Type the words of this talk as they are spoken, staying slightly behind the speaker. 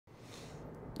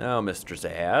Oh, Mr.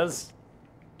 Zsasz.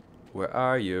 Where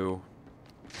are you?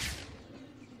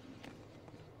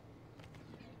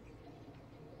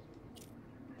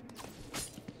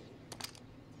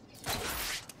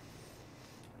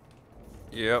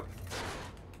 Yep.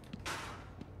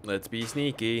 Let's be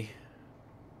sneaky.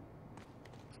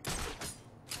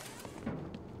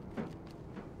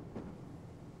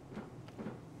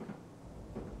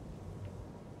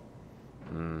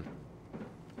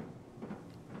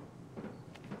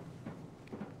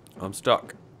 I'm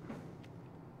stuck.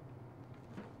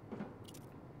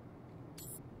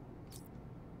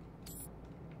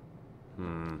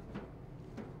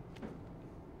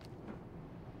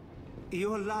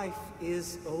 Your life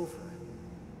is over.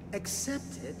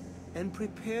 Accept it and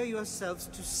prepare yourselves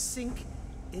to sink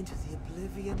into the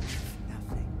oblivion of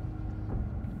nothing.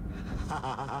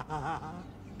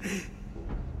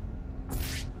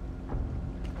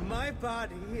 My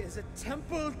body is a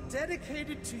temple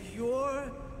dedicated to your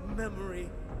memory.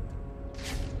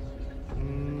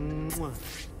 Mwah.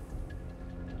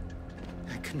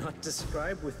 I cannot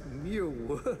describe with mere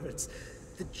words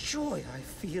the joy I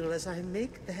feel as I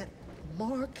make that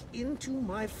mark into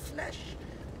my flesh.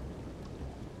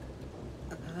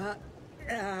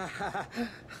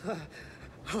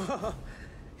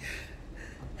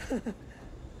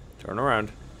 Turn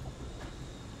around.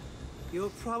 You're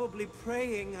probably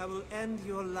praying I will end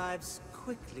your lives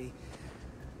quickly.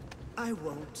 I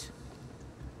won't.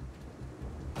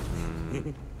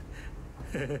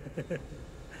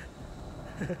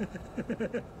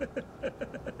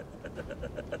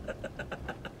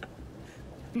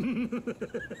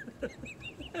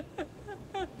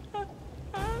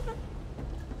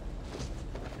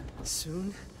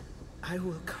 Soon, I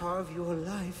will carve your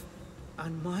life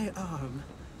on my arm.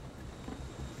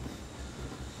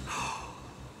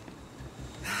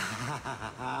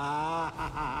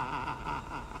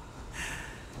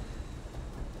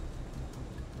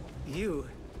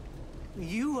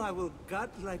 You I will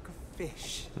gut like a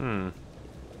fish.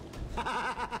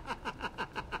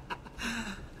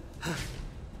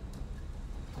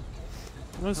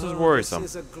 This is worrisome.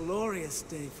 This is a glorious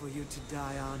day for you to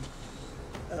die on.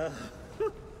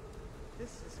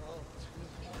 This is all too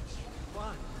much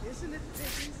fun, isn't it,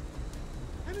 babies?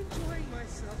 I'm enjoying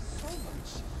myself so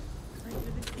much. I'm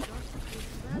living just as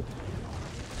that.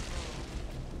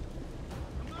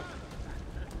 Come on!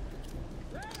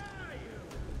 Where are you?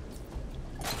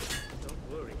 Don't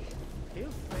worry. He'll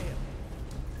fail.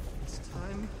 This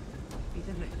time will be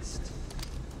the next.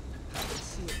 I can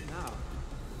see it now.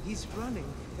 He's running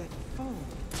that phone.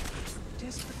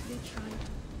 Desperately trying.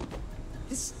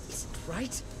 This isn't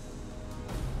right.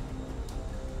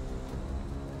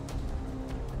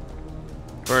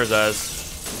 Where's Zsasz?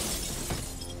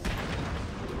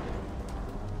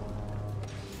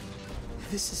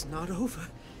 This is not over.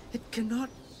 It cannot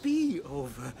be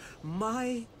over.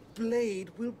 My blade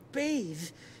will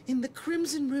bathe in the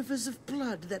crimson rivers of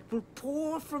blood that will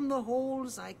pour from the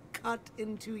holes I cut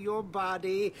into your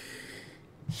body.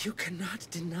 You cannot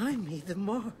deny me the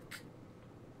mark.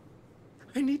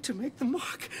 I need to make the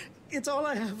mark. It's all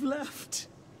I have left.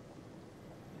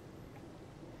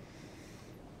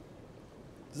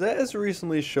 Zsasz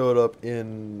recently showed up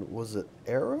in, was it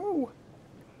Arrow?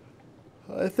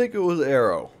 I think it was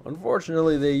Arrow.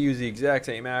 Unfortunately, they used the exact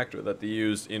same actor that they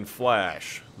used in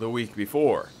Flash the week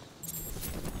before.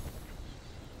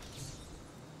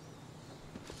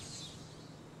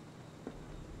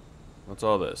 What's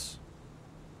all this?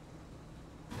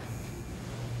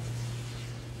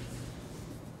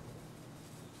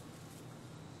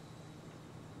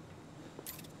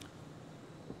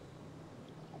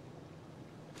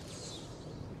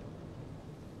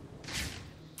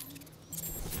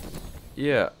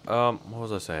 Yeah, what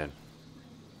was I saying?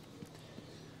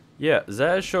 Yeah,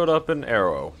 Zsasz showed up in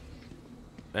Arrow.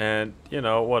 And, you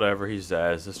know, whatever, he's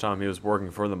Zsasz. This time he was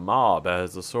working for the mob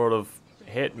as a sort of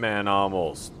hitman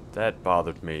almost. That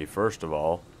bothered me, first of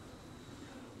all.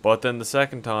 But then the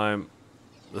second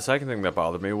thing that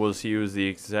bothered me was he used the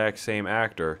exact same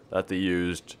actor that they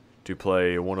used to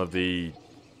play one of the,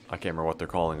 I can't remember what they're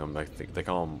calling them. I think they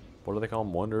call them, what do they call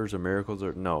them? Wonders or Miracles?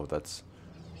 Or no, that's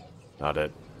not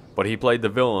it. But he played the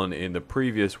villain in the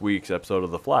previous week's episode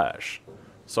of The Flash.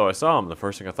 So I saw him. The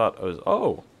first thing I thought was,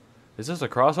 oh, is this a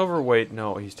crossover? Wait,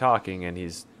 no, he's talking and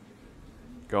he's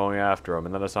going after him.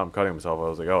 And then I saw him cutting himself. I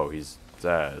was like, oh, he's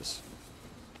Zsasz.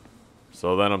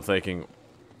 So then I'm thinking,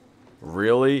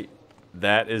 really?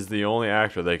 That is the only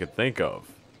actor they could think of.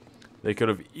 They could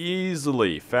have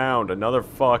easily found another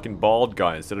fucking bald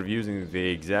guy instead of using the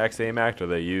exact same actor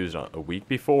they used a week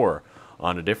before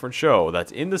on a different show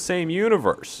that's in the same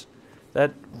universe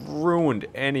That ruined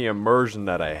any immersion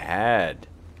that I had.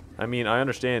 I mean, I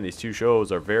understand these two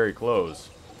shows are very close,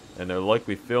 and they're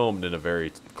likely filmed in a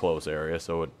very close area,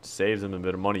 so it saves them a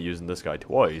bit of money using this guy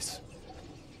twice.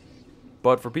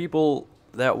 But for people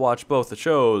that watch both the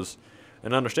shows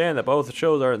and understand that both the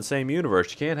shows are in the same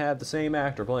universe, you can't have the same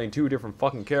actor playing two different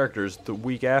fucking characters the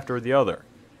week after the other.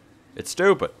 It's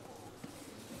stupid.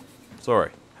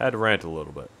 Sorry, had to rant a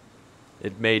little bit.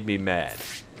 It made me mad.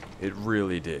 It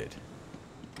really did.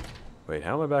 Wait,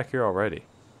 how am I back here already?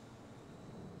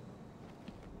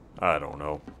 I don't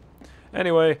know.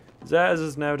 Anyway, Zsasz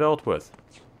is now dealt with.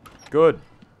 Good.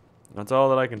 That's all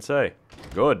that I can say.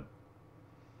 Good.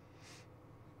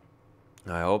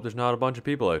 I hope there's not a bunch of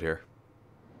people out here.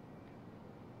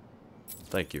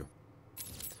 Thank you.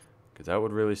 Because that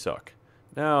would really suck.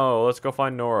 Now, let's go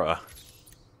find Nora.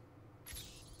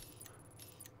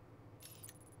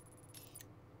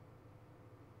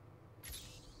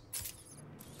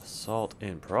 Assault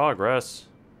in progress.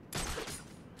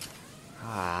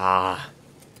 Ah.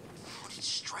 It's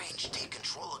Strange take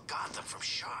control of Gotham from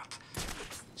Sharp.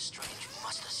 Strange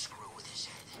must have screwed with his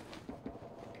head.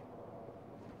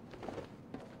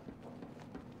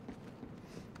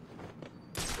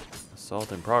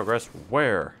 Assault in progress.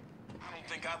 Where? I don't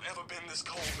think I've ever been this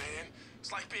cold, man.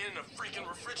 It's like being in a freaking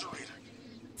refrigerator.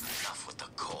 Enough with the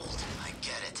cold. I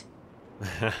get it.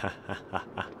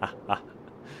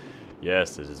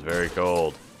 Yes, it is very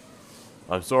cold.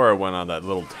 I'm sorry I went on that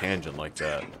little tangent like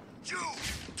that. You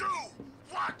do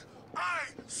what I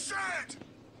said!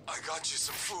 I got you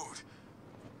some food.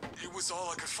 It was all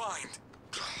I could find.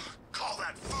 Call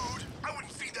that food? I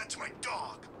wouldn't feed that to my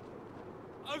dog.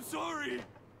 I'm sorry.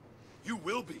 You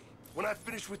will be. When I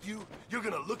finish with you, you're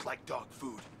gonna look like dog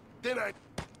food. Then I...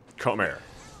 Come here.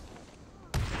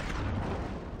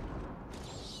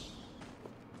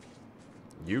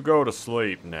 You go to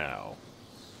sleep now.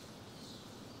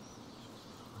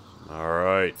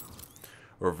 Alright.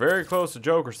 We're very close to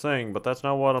Joker's thing, but that's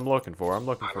not what I'm looking for. I'm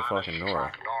looking for fucking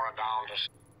Nora.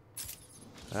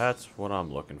 That's what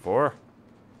I'm looking for.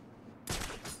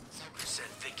 Sent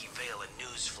Vicky Vale a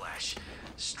news flash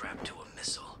strapped to a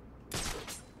missile.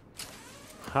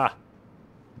 Ha!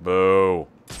 Boo.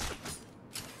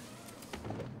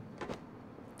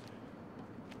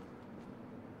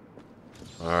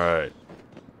 Alright.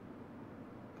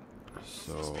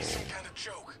 So... Must be some kind of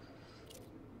joke.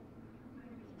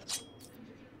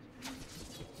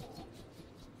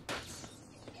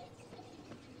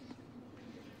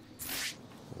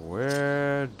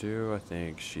 Where do I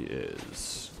think she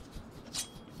is?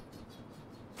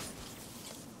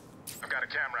 I've got a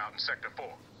camera out in Sector 4.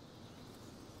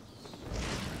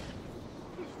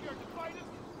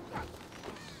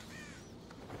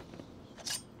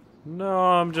 No,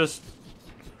 I'm just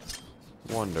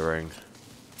wondering.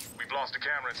 We've lost a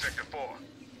camera in Sector 4.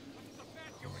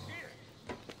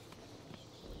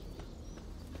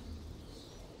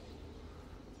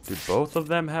 Do both of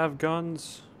them have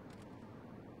guns?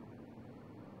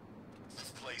 This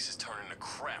place is turning to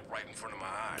crap right in front of my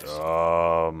eyes.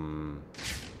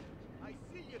 I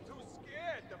see you're too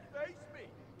scared to face me.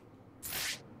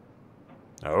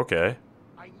 Okay.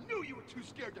 I knew you were too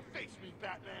scared to face me,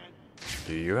 Batman.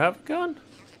 Do you have a gun?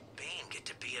 Bane get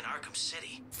to be in Arkham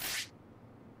City.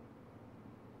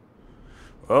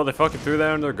 Well, they fucking threw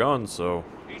that in their guns, so...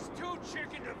 He's too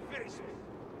chicken to face me.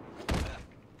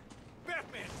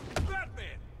 Batman!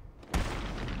 Batman!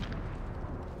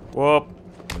 Whoop.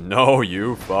 No,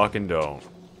 you fucking don't.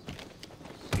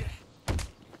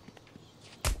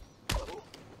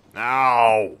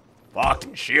 Ow!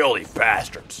 Fucking shieldy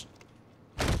bastards.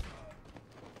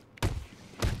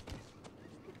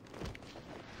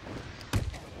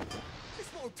 This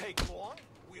won't take long.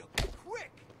 We'll be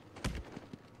quick.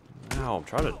 Ow, I'm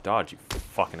trying to dodge, you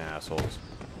fucking assholes.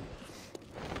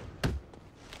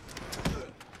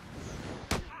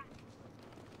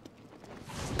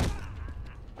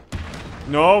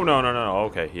 No, no, no, no, no.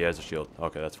 Okay, he has a shield.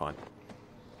 Okay, that's fine.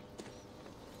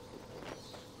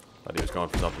 Thought he was going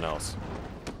for something else.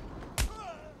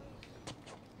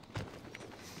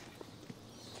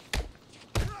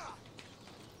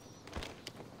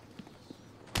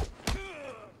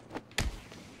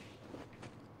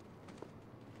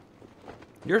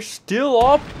 You're still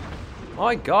up?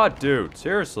 My god, dude.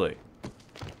 Seriously.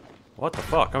 What the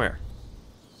fuck? Come here.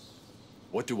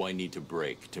 What do I need to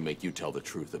break to make you tell the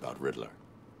truth about Riddler?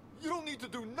 You don't need to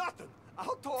do nothing.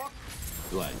 I'll talk.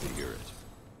 Glad to hear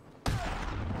it.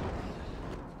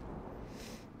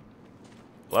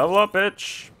 Level up,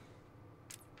 bitch.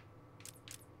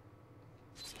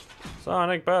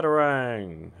 Sonic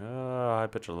Batarang. High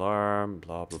pitch alarm.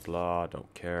 Blah, blah, blah.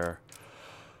 Don't care.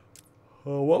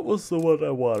 What was the one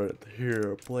I wanted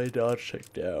here? Play dodge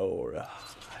takedown.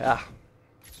 Yeah.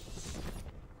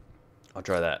 I'll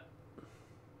try that.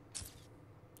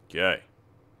 Okay.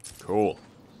 Cool.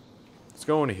 Let's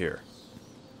go into here.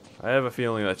 I have a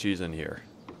feeling that she's in here.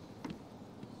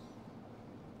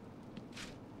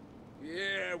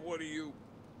 Yeah, what are you?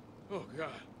 Oh, God.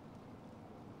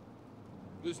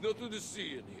 There's nothing to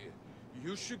see in here.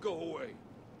 You should go away.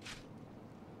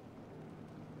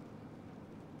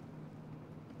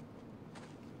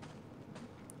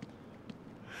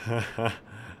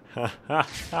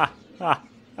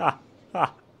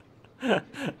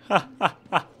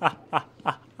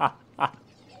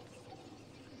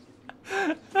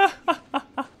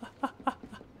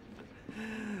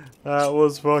 That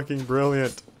was fucking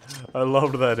brilliant. I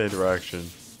loved that interaction.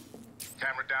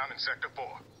 Camera down in Sector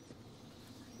 4.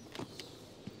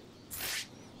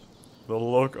 The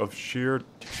look of sheer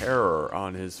terror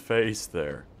on his face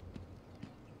there.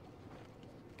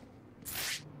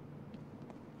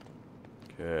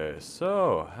 Okay,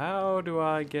 so how do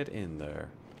I get in there?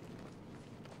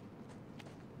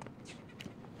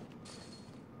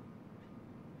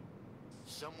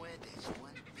 Somewhere there's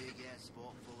one big-ass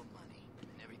vault full of money,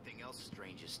 and everything else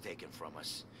strange is taken from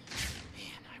us.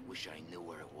 Man, I wish I knew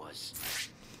where it was.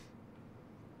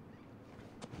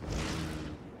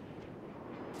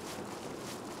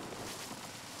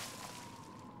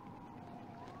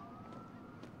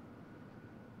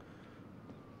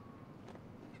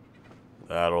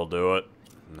 That'll do it.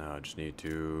 Now I just need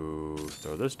to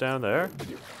throw this down there.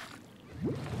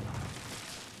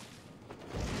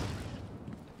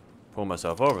 Pull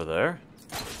myself over there.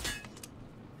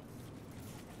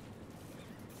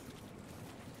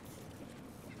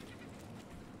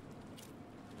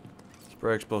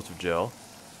 Spray explosive gel.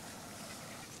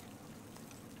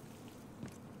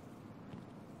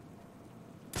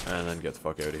 And then get the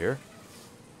fuck out of here.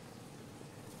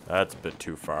 That's a bit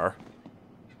too far.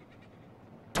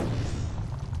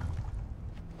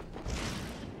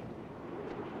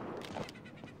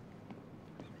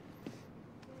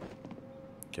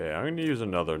 Okay, I'm gonna use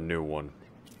another new one.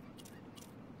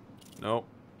 Nope.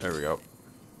 There we go.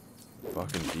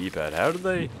 Fucking D-pad. How did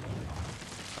they...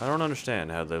 I don't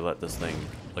understand how they let this thing,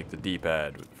 like the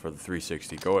D-pad for the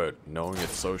 360, go out knowing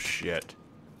it's so shit.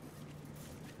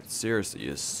 It seriously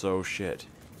is so shit.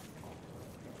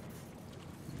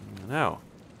 Now,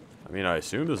 I mean, I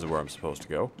assume this is where I'm supposed to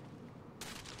go.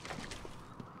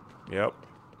 Yep.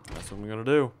 That's what I'm gonna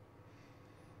do.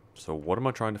 So what am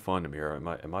I trying to find him here?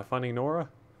 Am I finding Nora?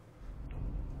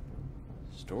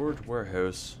 Storage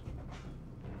warehouse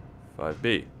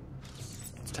 5B.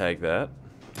 Let's tag that.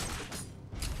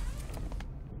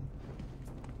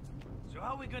 So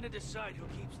how are we gonna decide who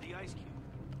keeps the ice cube?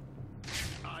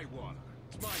 I want her.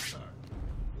 It's my turn.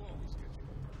 You always get your...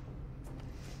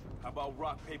 How about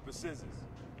rock, paper, scissors?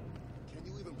 Can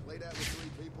you even play that with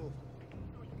 3 people?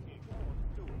 No, you can't. Go on,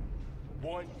 do it.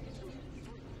 1, 2,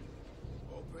 3.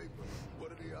 On paper,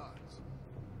 what are the odds?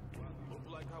 Look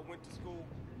like I went to school.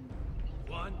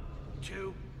 1,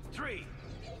 2, 3.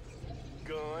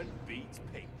 Gun beats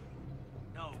paper.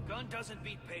 No, gun doesn't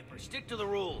beat paper. Stick to the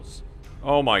rules.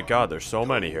 Oh my god, there's so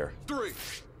many here. 3.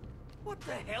 What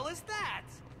the hell is that?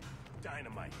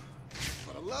 Dynamite.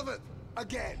 For the 11th,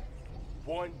 again.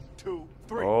 1, 2,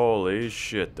 3. Holy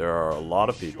shit, there are a lot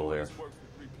of people Sure here. this works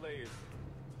with 3 players.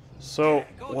 So,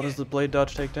 Go what does again. the blade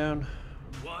dodge take down?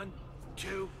 1,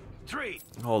 2, 3.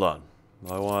 Hold on.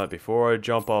 I want, before I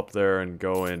jump up there and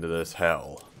go into this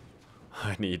hell,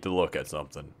 I need to look at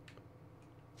something.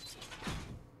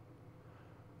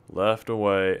 Left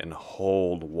away and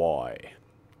hold Y.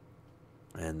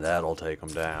 And that'll take them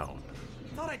down.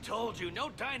 Thought I told you,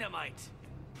 no dynamite.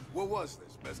 What was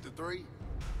this, Mr. 3?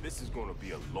 This is gonna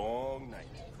be a long night.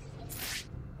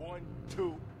 1,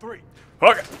 2, 3.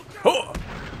 Okay. Huh.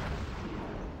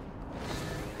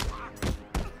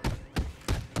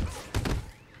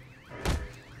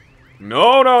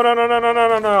 No, no, no, no, no, no, no,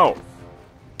 no, no.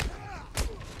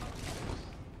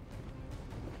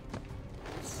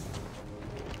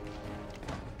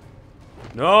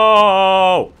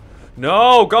 No!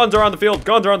 No! Guns are on the field!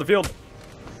 Guns are on the field!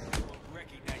 We'll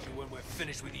recognize you when we're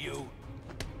finished with you.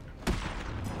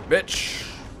 Bitch!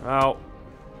 Out.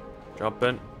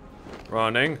 Jumping.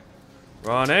 Running.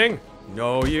 Running!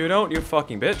 No, you don't, you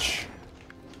fucking bitch.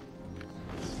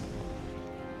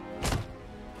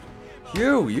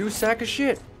 You sack of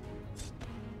shit.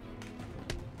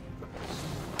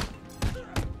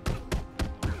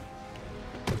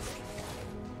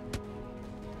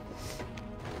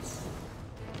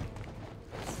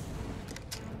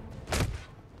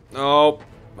 Oh.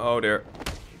 Oh dear.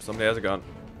 Somebody has a gun.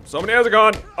 Somebody has a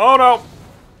gun. Oh no.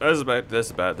 This is bad. This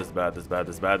is bad. This is bad. This is bad.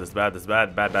 This is bad. This is bad. This is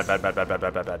bad. Bad. Bad. Bad. Bad. Bad. Bad.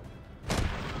 Bad. Bad.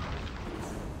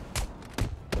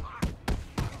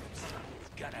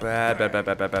 Bad. Bad. Bad.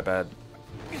 Bad. Bad. Bad. Bad. Bad.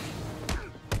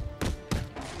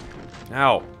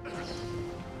 Ow.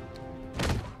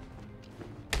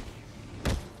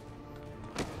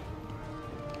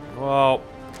 Whoa.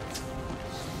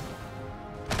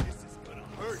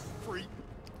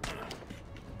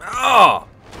 Ah!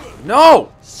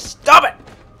 No! Stop it!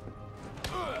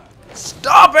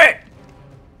 Stop it!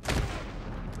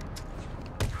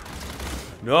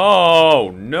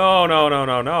 No! No, no, no,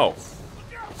 no, no.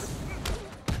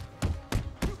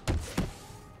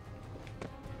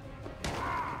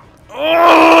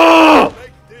 Oh!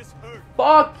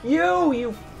 Fuck you,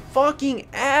 you fucking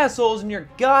assholes and your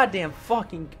goddamn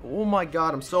fucking... Oh my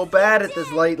god, I'm so bad at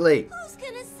this lately. Who's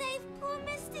gonna save poor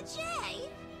Mr. J?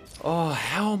 Oh,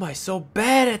 how am I so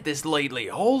bad at this lately?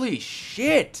 Holy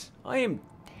shit! I am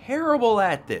terrible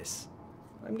at this.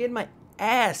 I'm getting my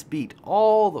ass beat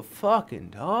all the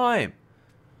fucking time.